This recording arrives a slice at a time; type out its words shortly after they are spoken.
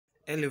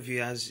Hello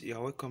viewers, you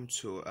are welcome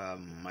to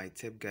my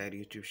tech guide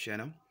YouTube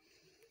channel.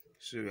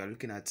 So we are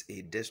looking at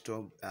a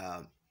desktop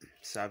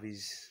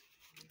service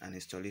and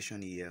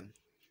installation here.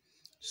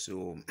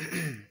 So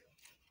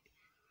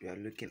we are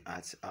looking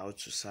at how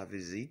to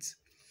service it.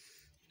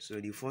 So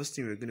the first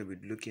thing we're going to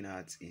be looking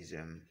at is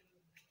the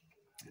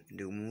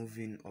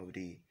removing of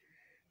the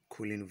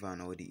cooling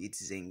fan or the heat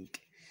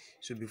sink.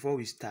 So before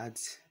we start,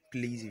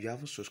 please, if you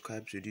haven't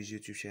subscribed to this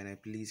YouTube channel,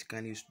 please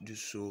kindly do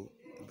so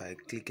by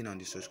clicking on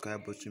the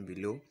subscribe button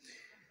below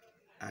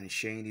and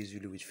sharing this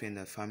video with friends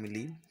and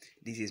family.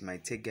 This is my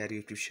tech guide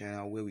YouTube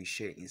channel where we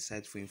share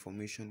insightful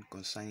information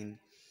concerning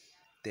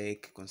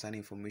tech,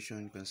 concerning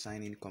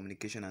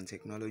communication and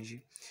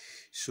technology.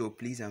 So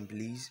please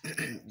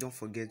don't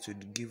forget to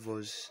give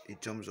us a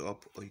thumbs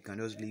up, or you can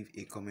just leave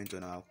a comment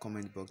on our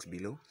comment box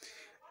below,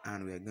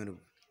 and we are going to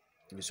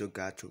be so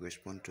glad to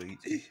respond to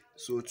it.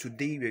 So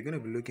today we're going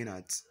to be looking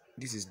at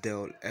this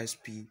Dell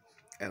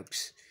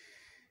XPS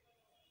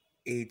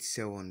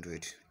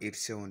 8700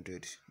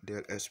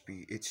 Dell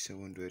XP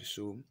 8700.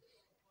 So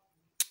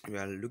we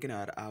are looking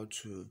at how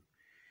to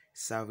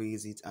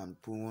service it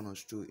and put one or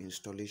two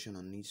installation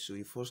on it. So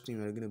the first thing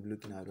we're going to be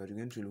looking at, we're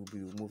going to be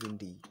removing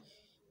the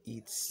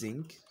heat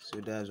sink. So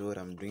that's what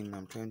I'm doing.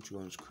 I'm trying to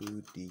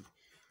unscrew the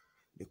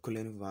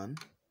cooling fan.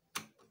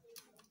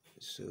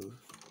 So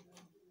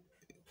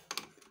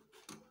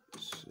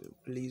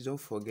please don't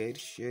forget,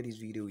 share this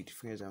video with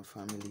friends and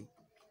family,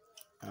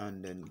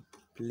 and then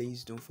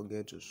please don't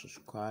forget to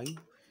subscribe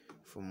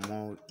for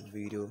more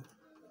video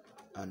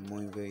and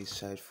more very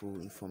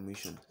insightful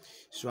information.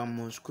 So I'm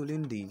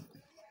unscrewing the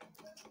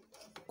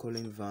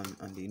cooling fan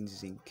and the heat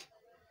sink.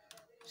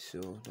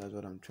 So that's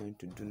what I'm trying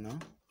to do now.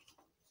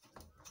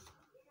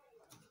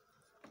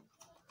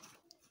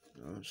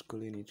 I'm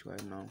unscrewing it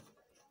right now.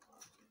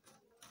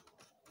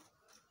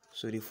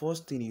 So the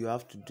first thing you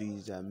have to do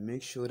is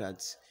make sure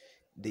that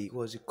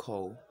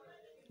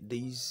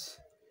this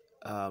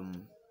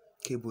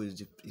cable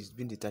is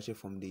being detached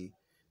from the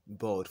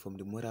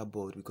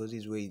motherboard, because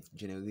this is where it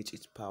generates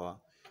its power.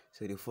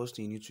 So the first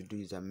thing you need to do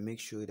is make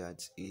sure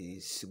that it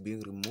is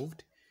being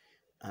removed,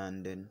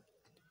 and then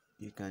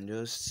you can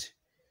just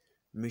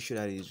make sure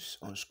that it's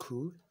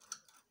unscrewed.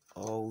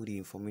 All the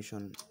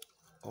information,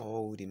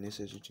 all the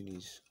necessary thing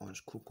is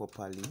unscrewed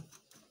properly.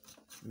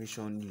 Make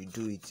sure you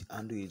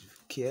handle it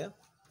with care,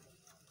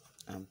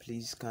 and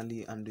please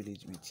kindly handle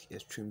it with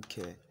extreme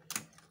care.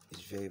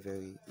 It's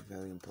very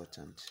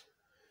important,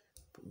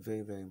 very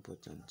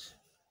important.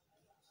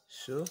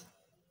 So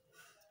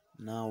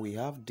now we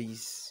have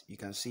this, you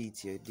can see it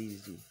here.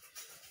 This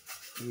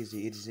is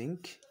the heat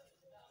sink.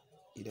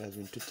 It has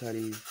been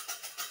totally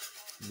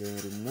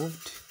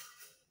removed.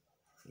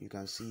 You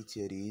can see it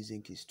here. The heat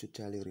sink is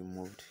totally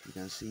removed. You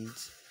can see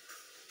it.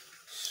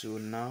 So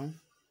now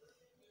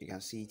you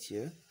can see it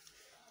here.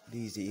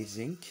 This is the heat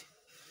sink.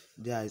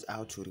 There is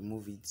how to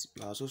remove it.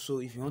 Also,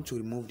 if you want to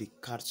remove the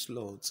card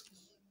slot,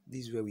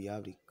 this is where we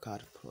have the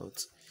card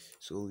port.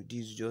 So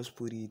this, just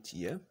put it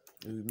here,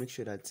 and we make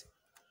sure that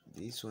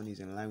this one is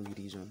in line with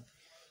this one.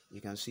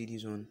 You can see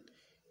this one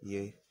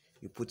here.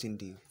 You put in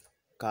the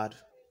card.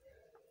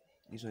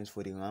 This one is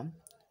for the RAM,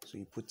 so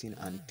you put in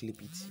and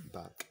clip it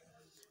back.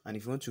 And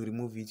if you want to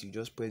remove it, you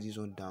just press this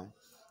one down,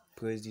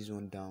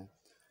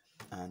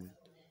 and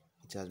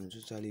it has been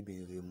totally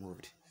been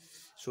removed.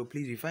 So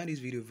please, if you find this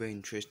video very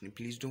interesting,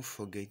 please don't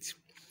forget,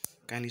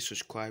 kindly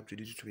subscribe to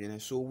this YouTube channel.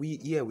 So we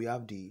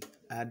have the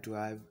hard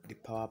drive, the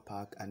power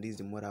pack, and this is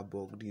the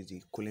motherboard. This is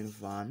the cooling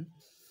fan,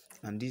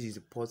 and this is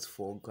the ports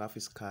for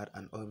graphics card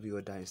and every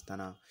other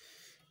external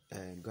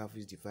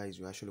graphics device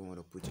you actually want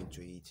to put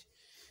into it.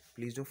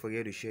 Please don't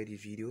forget to share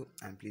this video,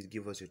 and please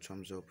give us a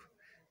thumbs up.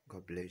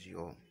 God bless you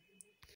all.